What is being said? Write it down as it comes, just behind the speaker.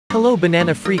Hello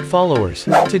Banana Freak followers.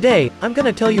 Today, I'm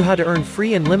gonna tell you how to earn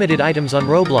free and limited items on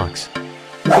Roblox.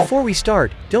 Before we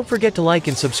start, don't forget to like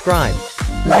and subscribe.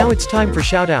 Now it's time for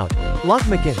shoutout.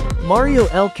 Lockmakin, Mario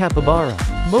El Capybara,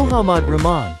 Mohammad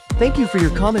Rahman. Thank you for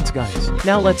your comments guys.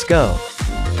 Now let's go.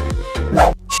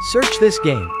 Search this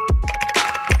game.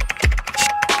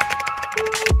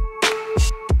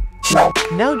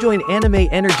 Now join Anime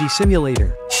Energy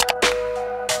Simulator.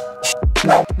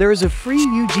 There is a free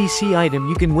UGC item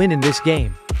you can win in this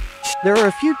game. There are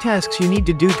a few tasks you need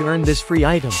to do to earn this free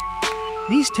item.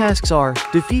 These tasks are: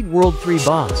 defeat World 3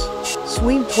 boss,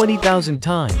 swing 20,000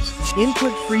 times,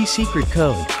 input free secret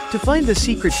code. To find the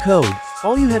secret code,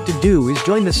 all you have to do is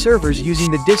join the servers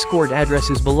using the Discord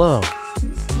addresses below.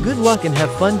 Good luck and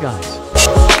have fun guys.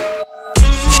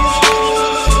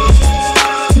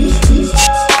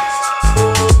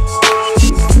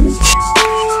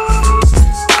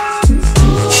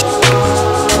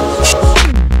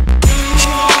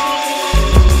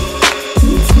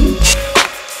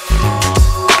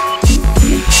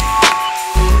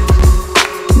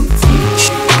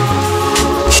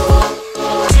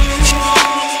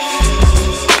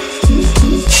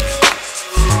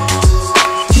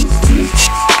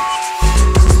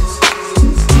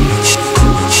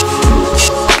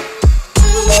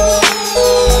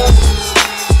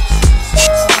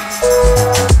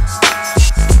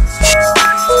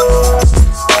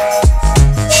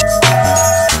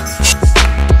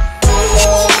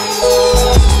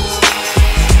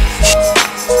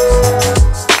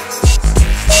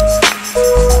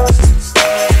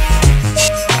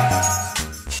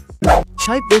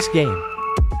 Type this game.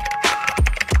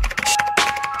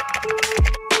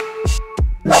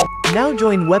 Now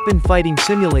join Weapon Fighting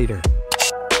Simulator.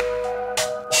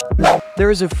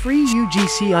 There is a free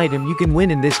UGC item you can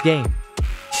win in this game.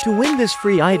 To win this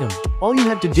free item, all you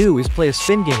have to do is play a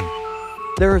spin game.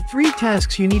 There are 3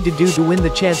 tasks you need to do to win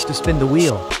the chance to spin the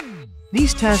wheel.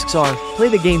 These tasks are: play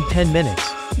the game 10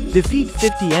 minutes, defeat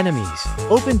 50 enemies,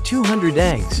 open 200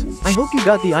 eggs. I hope you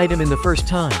got the item in the first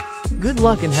time. Good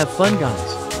luck and have fun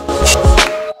guys.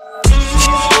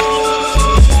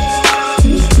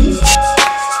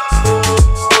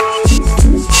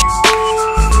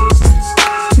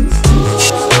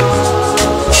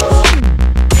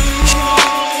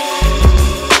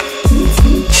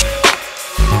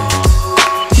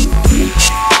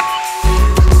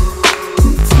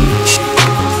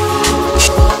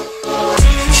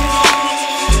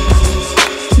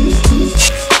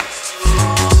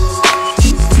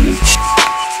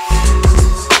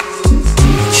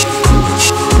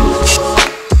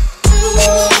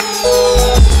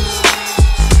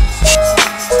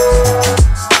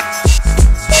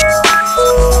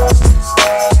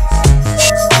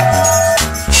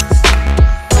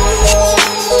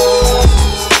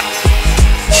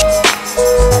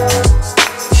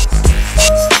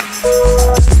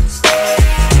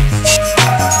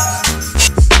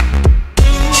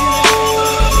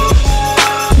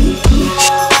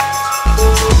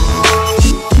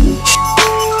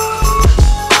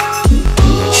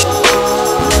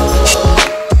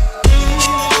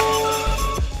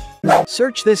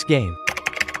 Search this game.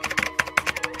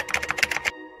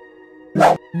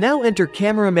 Now enter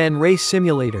Cameraman Race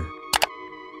Simulator.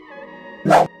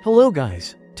 Hello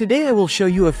guys. Today I will show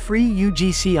you a free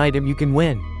UGC item you can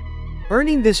win.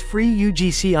 Earning this free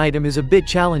UGC item is a bit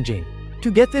challenging. To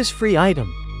get this free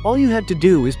item, all you have to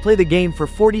do is play the game for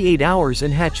 48 hours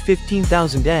and hatch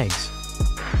 15,000 eggs.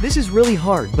 This is really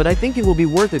hard, but I think it will be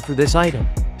worth it for this item.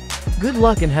 Good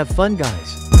luck and have fun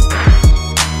guys.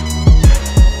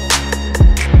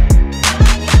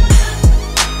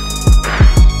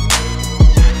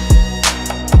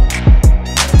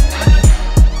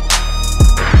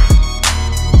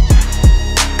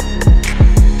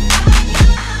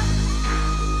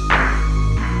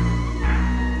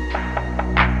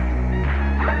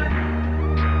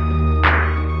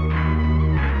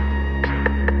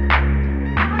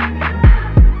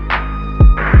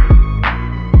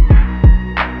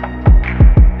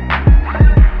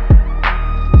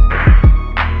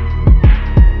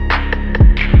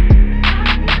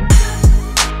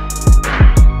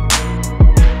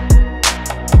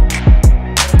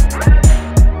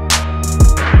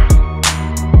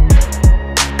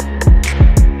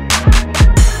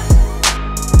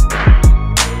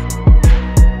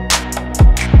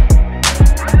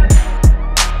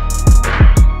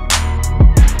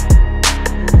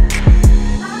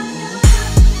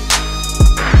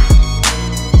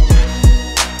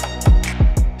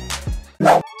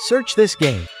 Search this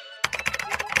game.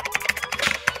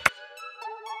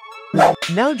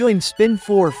 Now join Spin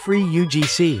 4 free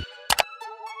UGC.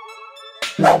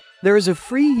 There is a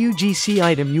free UGC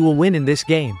item you will win in this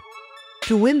game.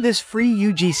 To win this free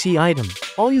UGC item,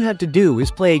 all you have to do is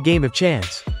play a game of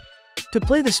chance. To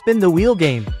play the spin the wheel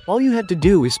game, all you have to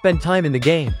do is spend time in the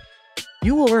game.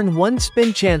 You will earn 1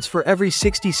 spin chance for every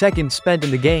 60 seconds spent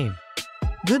in the game.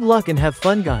 Good luck and have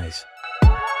fun, guys.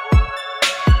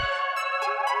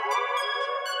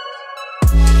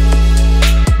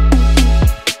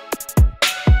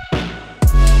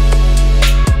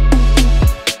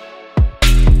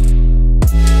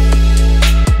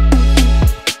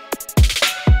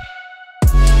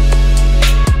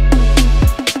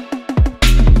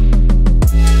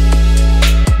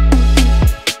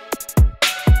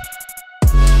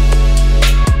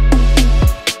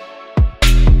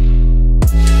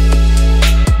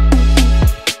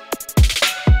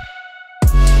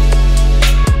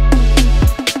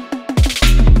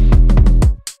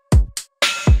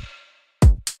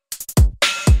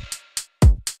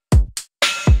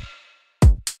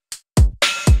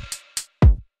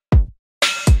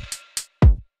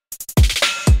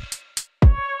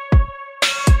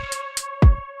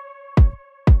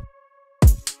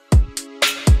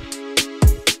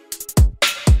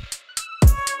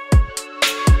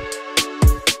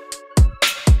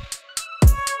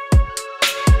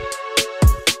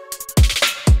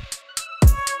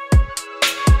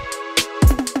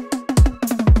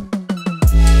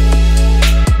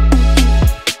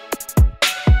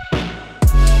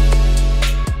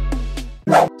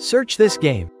 Search this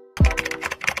game.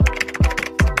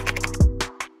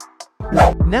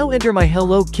 Now enter my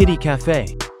Hello Kitty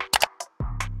Cafe.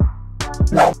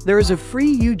 There is a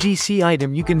free UGC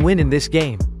item you can win in this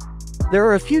game. There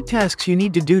are a few tasks you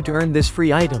need to do to earn this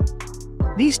free item.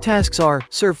 These tasks are: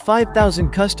 serve 5,000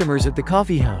 customers at the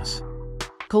coffee house,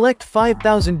 collect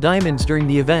 5,000 diamonds during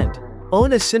the event,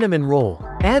 own a cinnamon roll,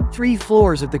 add 3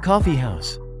 floors at the coffee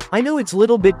house. I know it's a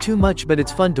little bit too much, but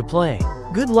it's fun to play.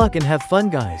 Good luck and have fun,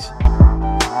 guys.